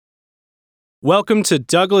Welcome to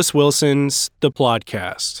Douglas Wilson's The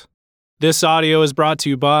Plodcast. This audio is brought to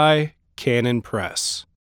you by Canon Press.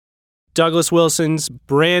 Douglas Wilson's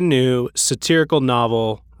brand new satirical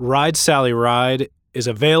novel, Ride Sally Ride, is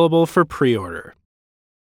available for pre-order.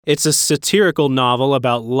 It's a satirical novel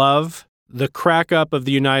about love, the crack-up of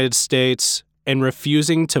the United States, and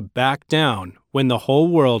refusing to back down when the whole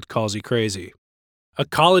world calls you crazy. A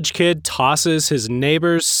college kid tosses his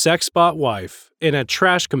neighbor's sex-bot wife in a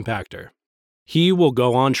trash compactor. He will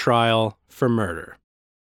go on trial for murder.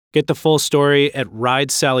 Get the full story at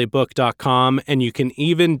ridesallybook.com, and you can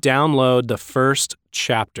even download the first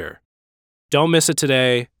chapter. Don't miss it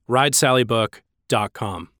today,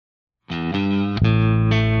 ridesallybook.com.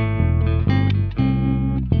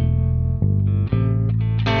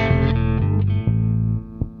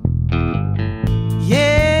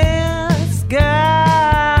 Yes,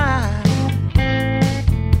 God.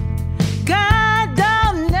 God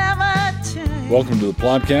don't never change. Welcome to the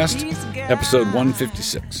Plodcast, episode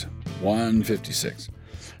 156. 156.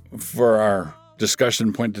 For our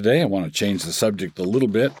discussion point today, I want to change the subject a little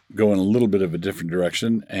bit, go in a little bit of a different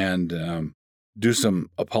direction, and do some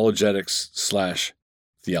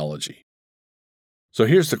apologetics/theology. So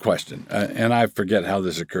here's the question, and I forget how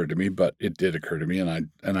this occurred to me, but it did occur to me,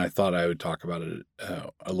 and I thought I would talk about it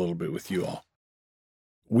a little bit with you all.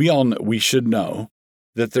 We should know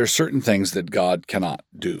that there are certain things that God cannot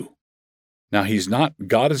do. Now,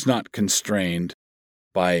 God is not constrained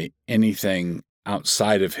by anything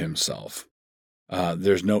outside of himself.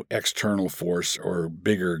 There's no external force or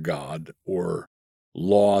bigger God or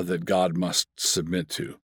law that God must submit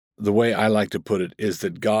to. The way I like to put it is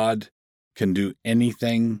that God can do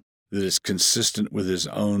anything that is consistent with his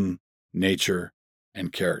own nature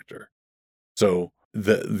and character. So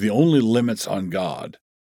the only limits on God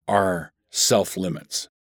are self-limits.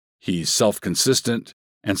 He's self-consistent,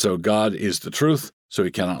 and so God is the truth, so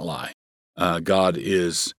he cannot lie. God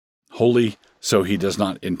is holy, so he does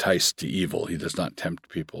not entice to evil. He does not tempt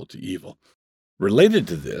people to evil. Related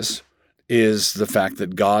to this is the fact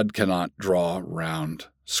that God cannot draw round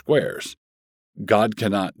squares. God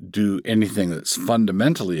cannot do anything that's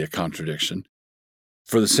fundamentally a contradiction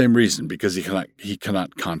for the same reason, because he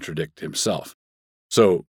cannot contradict himself.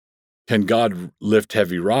 So, can God lift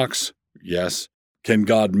heavy rocks? Yes. Can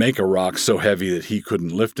God make a rock so heavy that he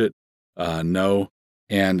couldn't lift it? No.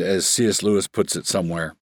 And as C.S. Lewis puts it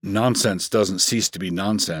somewhere, nonsense doesn't cease to be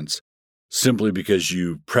nonsense simply because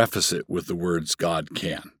you preface it with the words God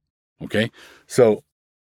can. Okay? So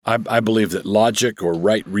I believe that logic or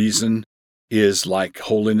right reason is, like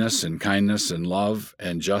holiness and kindness and love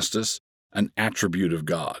and justice, an attribute of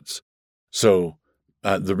God's. So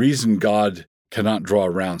the reason God cannot draw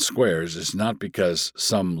round squares is not because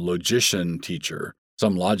some logician teacher,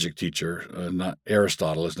 some logic teacher, not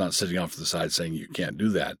Aristotle, is not sitting off to the side saying you can't do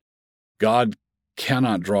that. God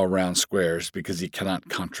cannot draw round squares because he cannot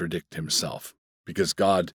contradict himself, because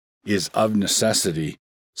God is of necessity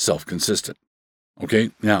self-consistent.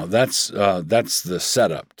 Okay, now that's the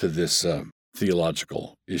setup to this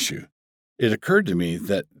theological issue. It occurred to me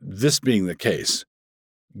that this being the case,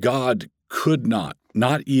 God could not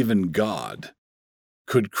even God,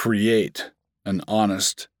 could create an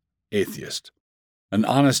honest atheist. An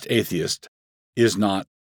honest atheist is not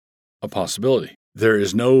a possibility. There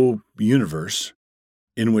is no universe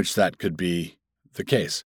in which that could be the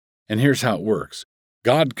case. And here's how it works.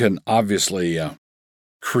 God can obviously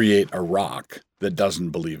create a rock that doesn't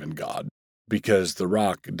believe in God, because the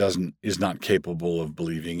rock is not capable of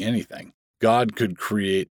believing anything. God could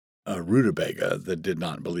create a rutabaga that did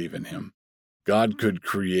not believe in him. God could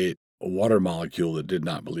create a water molecule that did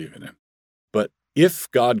not believe in him. But if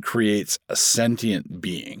God creates a sentient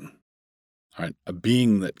being, right, a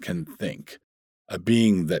being that can think, a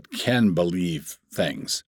being that can believe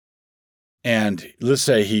things, and let's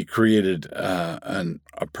say he created a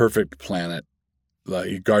perfect planet, like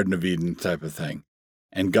a Garden of Eden type of thing,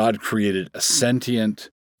 and God created a sentient,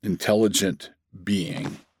 intelligent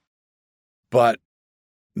being, but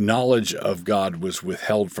knowledge of God was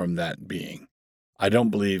withheld from that being. I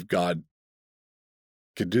don't believe God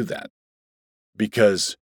could do that,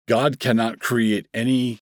 because God cannot create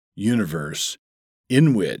any universe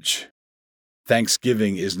in which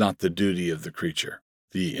thanksgiving is not the duty of the creature,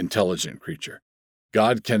 the intelligent creature.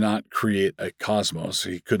 God cannot create a cosmos.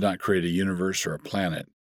 He could not create a universe or a planet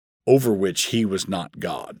over which he was not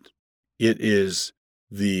God. It is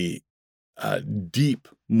the deep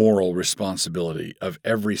moral responsibility of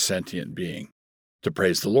every sentient being to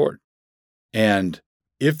praise the Lord. And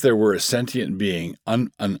if there were a sentient being,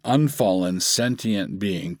 an unfallen sentient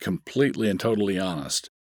being, completely and totally honest,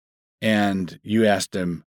 and you asked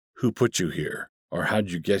him, who put you here? Or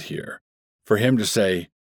how'd you get here? For him to say,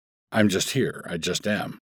 I'm just here, I just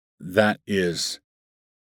am, that is,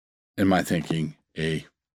 in my thinking, a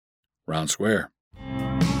round square.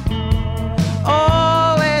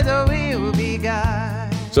 Always will be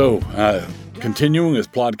God. So, continuing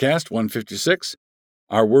with Podcast 156,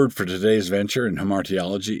 our word for today's venture in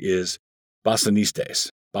hamartiology is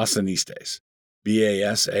basanistes. Basanistes.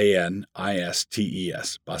 Basanistes.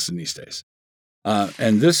 Basanistes.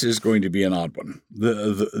 And this is going to be an odd one.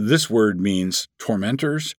 This word means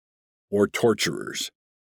tormentors or torturers.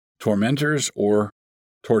 Tormentors or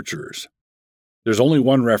torturers. There's only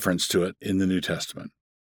one reference to it in the New Testament.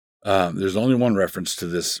 There's only one reference to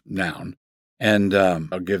this noun. And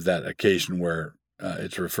I'll give that occasion where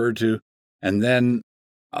it's referred to. And then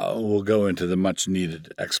we'll go into the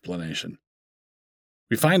much-needed explanation.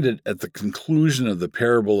 We find it at the conclusion of the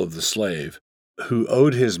parable of the slave who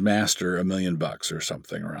owed his master $1 million or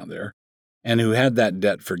something around there, and who had that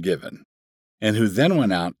debt forgiven, and who then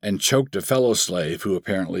went out and choked a fellow slave who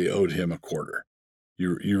apparently owed him a quarter.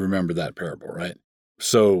 You remember that parable, right?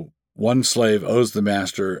 So one slave owes the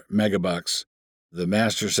master megabucks. The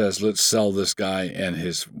master says, let's sell this guy and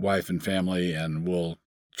his wife and family, and we'll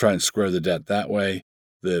try and square the debt that way.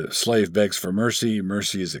 The slave begs for mercy.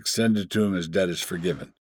 Mercy is extended to him. His debt is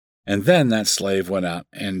forgiven. And then that slave went out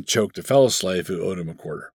and choked a fellow slave who owed him a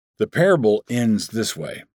quarter. The parable ends this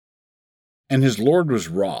way. And his Lord was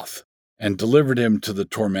wroth, and delivered him to the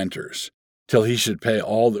tormentors, till he should pay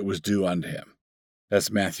all that was due unto him.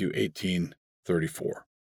 That's Matthew 18:34.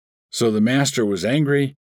 So the master was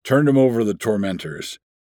angry, turned him over to the tormentors,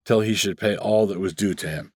 till he should pay all that was due to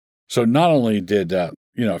him. So not only did, a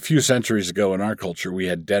few centuries ago in our culture, we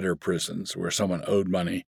had debtor prisons where someone owed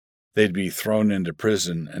money. They'd be thrown into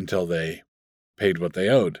prison until they paid what they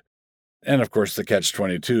owed. And of course, the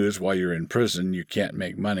catch-22 is while you're in prison, you can't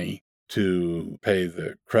make money to pay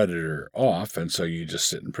the creditor off, and so you just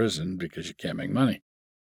sit in prison because you can't make money.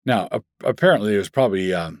 Now, apparently, there's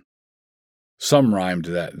probably some rhyme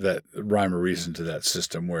to that rhyme or reason to that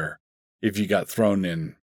system where if you got thrown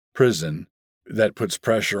in prison, that puts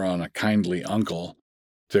pressure on a kindly uncle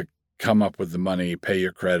to come up with the money, pay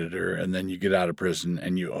your creditor, and then you get out of prison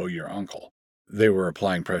and you owe your uncle. They were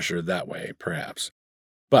applying pressure that way, perhaps.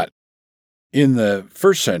 But in the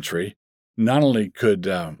first century, not only could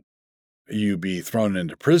you be thrown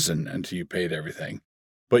into prison until you paid everything,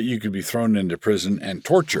 but you could be thrown into prison and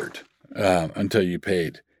tortured until you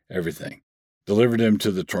paid everything. Delivered him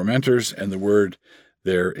to the tormentors, and the word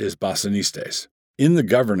there is basanistes. In the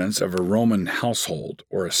governance of a Roman household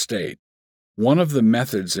or estate, one of the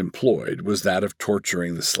methods employed was that of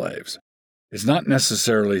torturing the slaves. It's not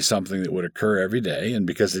necessarily something that would occur every day, and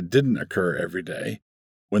because it didn't occur every day,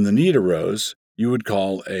 when the need arose, you would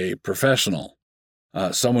call a professional,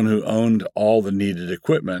 someone who owned all the needed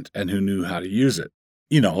equipment and who knew how to use it.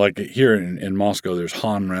 Like here in Moscow, there's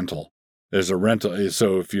Han rental. There's a rental.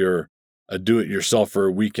 So if you're a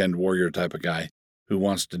do-it-yourselfer, weekend warrior type of guy who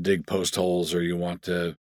wants to dig post holes, or you want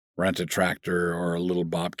to rent a tractor or a little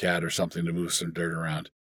bobcat or something to move some dirt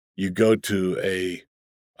around, you go to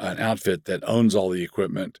an outfit that owns all the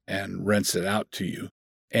equipment and rents it out to you.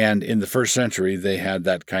 And in the first century, they had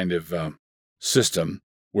that kind of system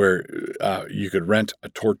where you could rent a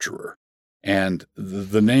torturer. And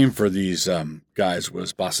the name for these guys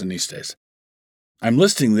was basanistes. I'm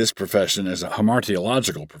listing this profession as a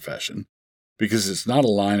hamartiological profession because it's not a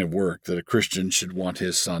line of work that a Christian should want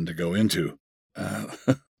his son to go into.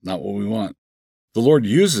 Not what we want. The Lord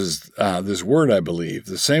uses this word, I believe,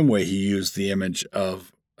 the same way he used the image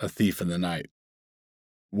of a thief in the night.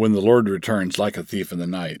 When the Lord returns like a thief in the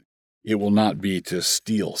night, it will not be to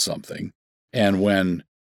steal something. And when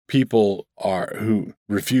people who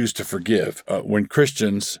refuse to forgive, when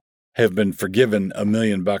Christians have been forgiven $1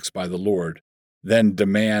 million by the Lord, then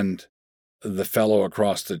demand the fellow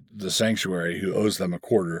across the sanctuary who owes them a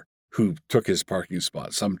quarter, who took his parking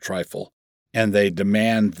spot, some trifle, and they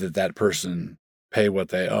demand that person pay what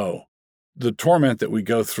they owe. The torment that we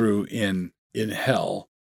go through in hell,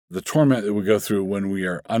 the torment that we go through when we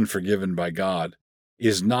are unforgiven by God,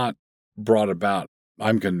 is not brought about,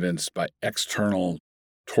 I'm convinced, by external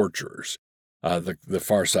torturers. The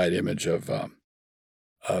Far Side image of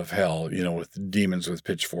hell, with demons with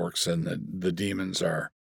pitchforks, and the demons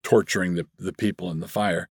are torturing the people in the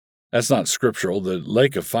fire. That's not scriptural. The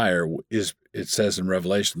lake of fire is, it says in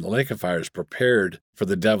Revelation, the lake of fire is prepared for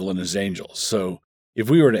the devil and his angels. So if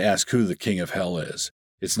we were to ask who the king of hell is,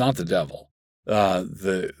 it's not the devil.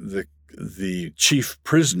 The chief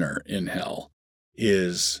prisoner in hell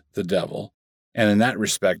is the devil. And in that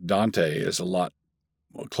respect, Dante is a lot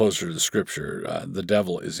closer to the scripture, the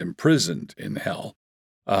devil is imprisoned in hell,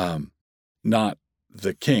 not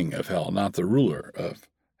the king of hell, not the ruler of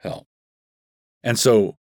hell. And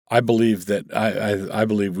so I believe that I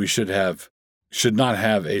believe we should not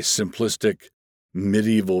have a simplistic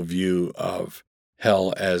medieval view of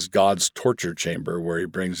hell as God's torture chamber where he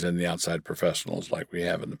brings in the outside professionals like we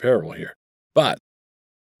have in the parable here. But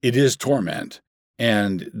it is torment,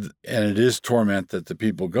 and it is torment that the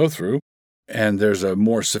people go through, and there's a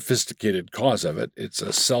more sophisticated cause of it. It's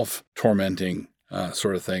a self-tormenting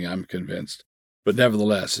sort of thing, I'm convinced. But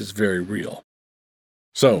nevertheless, it's very real.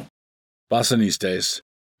 So, Basanistes,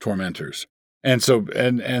 tormentors. And so,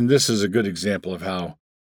 and this is a good example of how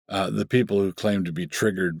the people who claim to be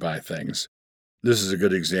triggered by things, this is a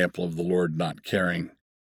good example of the Lord not caring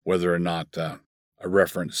whether or not a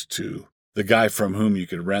reference to the guy from whom you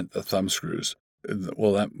could rent the thumb screws.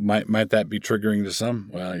 Well, that might that be triggering to some?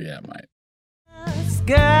 Well, yeah, it might.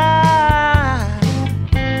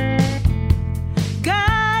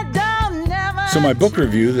 So my book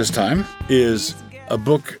review this time is a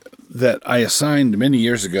book that I assigned many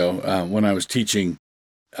years ago when I was teaching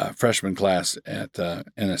freshman class at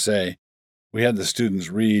NSA. We had the students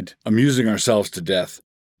read Amusing Ourselves to Death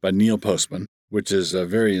by Neil Postman, which is a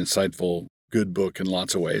very insightful, good book in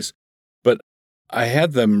lots of ways. But I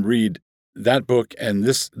had them read that book and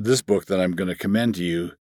this book that I'm going to commend to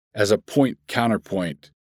you as a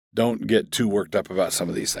counterpoint. Don't get too worked up about some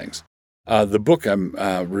of these things. The book I'm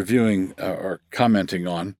reviewing or commenting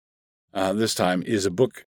on this time is a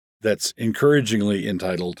book that's encouragingly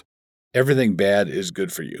entitled, Everything Bad is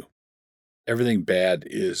Good for You. Everything Bad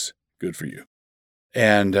is Good for You.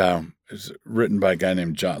 And it's written by a guy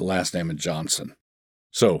named last name of Johnson.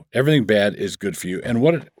 So Everything Bad is Good for You. And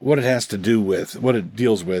what it has to do with, what it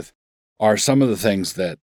deals with, are some of the things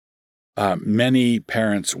that many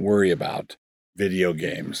parents worry about: video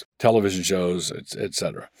games, television shows,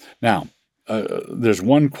 etc. Now, there's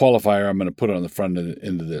one qualifier I'm going to put on the front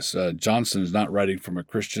end of this. Johnson is not writing from a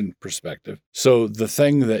Christian perspective. So the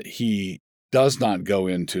thing that he does not go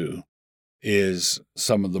into is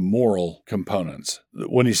some of the moral components.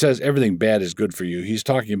 When he says everything bad is good for you, he's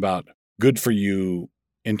talking about good for you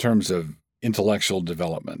in terms of intellectual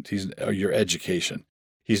development, your education.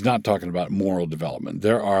 He's not talking about moral development.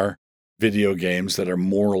 There are video games that are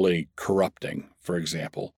morally corrupting, for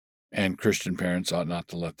example, and Christian parents ought not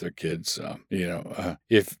to let their kids,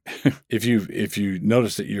 if you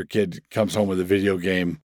notice that your kid comes home with a video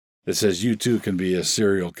game that says you too can be a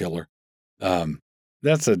serial killer,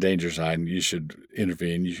 that's a danger sign. You should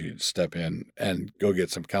intervene. You should step in and go get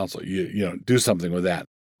some counsel. Do something with that.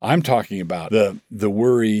 I'm talking about the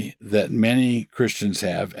worry that many Christians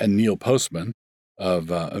have, and Neil Postman of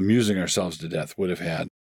Amusing Ourselves to Death would have had,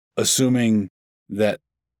 assuming that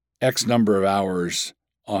X number of hours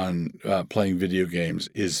on playing video games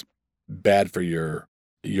is bad for your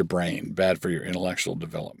brain, bad for your intellectual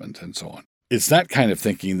development, and so on. It's that kind of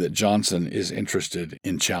thinking that Johnson is interested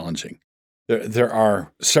in challenging. There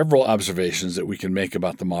are several observations that we can make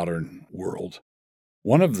about the modern world.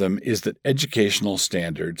 One of them is that educational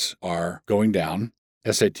standards are going down.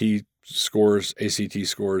 SAT scores, ACT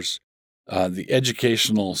scores, the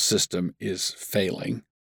educational system is failing.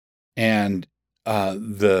 And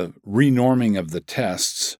the renorming of the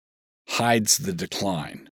tests hides the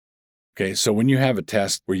decline. Okay, so when you have a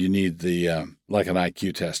test where you need the, like an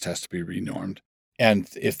IQ test has to be renormed, and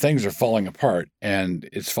if things are falling apart, and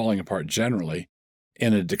it's falling apart generally,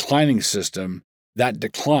 in a declining system, that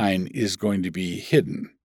decline is going to be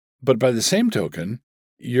hidden. But by the same token,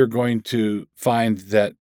 you're going to find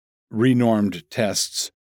that renormed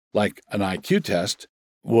tests, like an IQ test,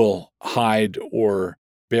 will hide or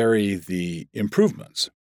bury the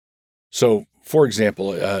improvements. So, for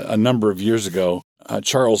example, a number of years ago,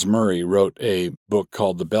 Charles Murray wrote a book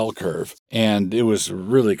called The Bell Curve, and it was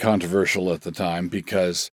really controversial at the time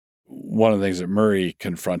because one of the things that Murray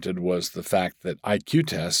confronted was the fact that IQ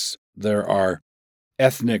tests, there are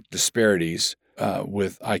ethnic disparities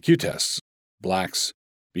with IQ tests, blacks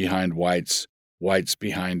behind whites, whites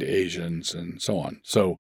behind Asians, and so on.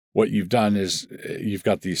 So what you've done is you've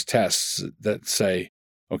got these tests that say,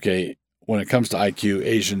 okay, when it comes to IQ,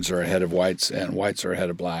 Asians are ahead of whites and whites are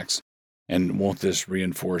ahead of blacks. And won't this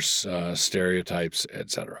reinforce stereotypes,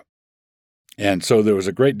 etc.? And so there was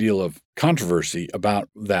a great deal of controversy about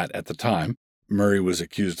that at the time. Murray was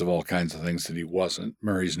accused of all kinds of things that he wasn't.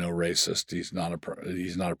 Murray's no racist. He's not a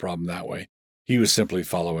problem that way. He was simply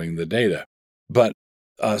following the data. But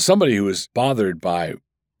somebody who was bothered by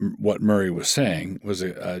what Murray was saying was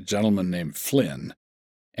a gentleman named Flynn.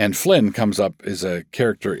 And Flynn comes up as a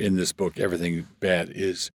character in this book, Everything Bad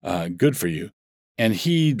is Good for You. And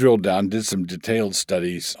he drilled down, did some detailed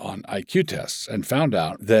studies on IQ tests, and found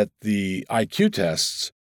out that the IQ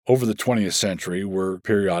tests over the 20th century were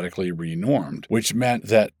periodically renormed, which meant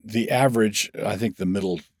that the average, I think the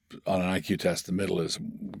middle on an IQ test, the middle is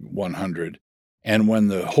 100. And when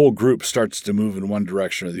the whole group starts to move in one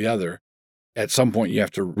direction or the other, at some point you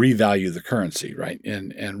have to revalue the currency, right,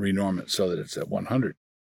 and renorm it so that it's at 100.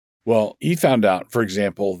 Well, he found out, for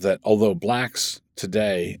example, that although blacks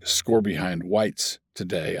today score behind whites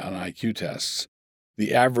today on IQ tests,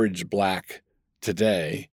 the average black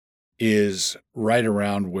today is right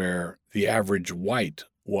around where the average white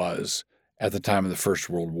was at the time of the First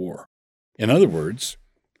World War. In other words,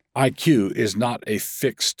 IQ is not a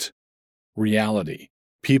fixed reality.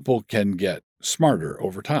 People can get smarter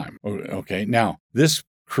over time. Okay, now this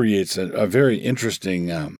creates a very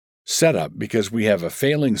interesting setup because we have a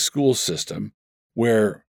failing school system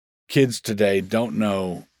where kids today don't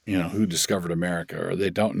know, who discovered America, or they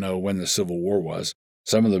don't know when the Civil War was.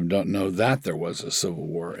 Some of them don't know that there was a Civil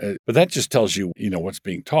War. But that just tells you, what's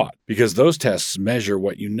being taught, because those tests measure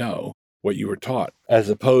what you know, what you were taught, as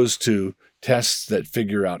opposed to tests that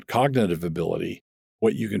figure out cognitive ability,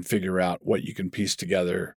 what you can figure out, what you can piece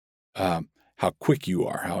together, how quick you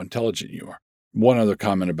are, how intelligent you are. One other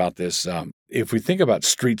comment about this, if we think about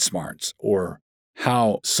street smarts, or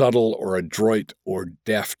how subtle or adroit or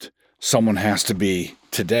deft someone has to be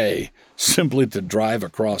today simply to drive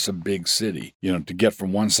across a big city, to get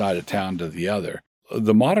from one side of town to the other,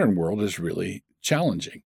 the modern world is really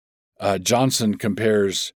challenging. Johnson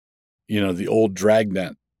compares, the old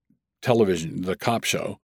Dragnet television, the cop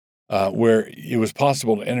show, where it was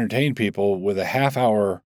possible to entertain people with a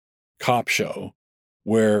half-hour cop show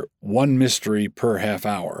where one mystery per half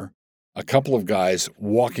hour, a couple of guys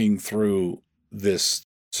walking through this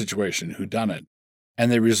situation, whodunit,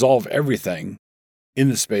 and they resolve everything in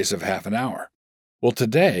the space of half an hour. Well,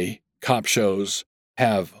 today, cop shows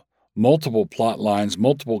have multiple plot lines,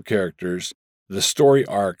 multiple characters, the story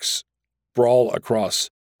arcs sprawl across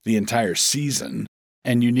the entire season,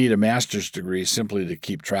 and you need a master's degree simply to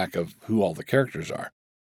keep track of who all the characters are.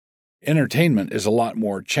 Entertainment is a lot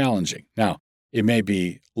more challenging. Now, it may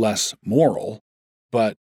be less moral,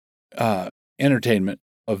 but entertainment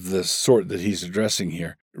of the sort that he's addressing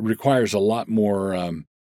here requires a lot more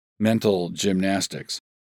mental gymnastics.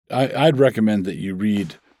 I'd recommend that you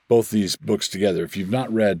read both these books together. If you've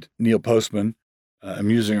not read Neil Postman,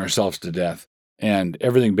 Amusing Ourselves to Death, and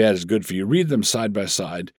Everything Bad is Good for You, read them side by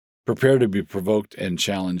side. Prepare to be provoked and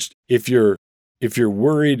challenged. If you're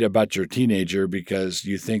worried about your teenager because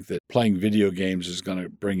you think that playing video games is going to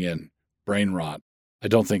bring in brain rot, I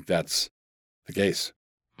don't think that's the case.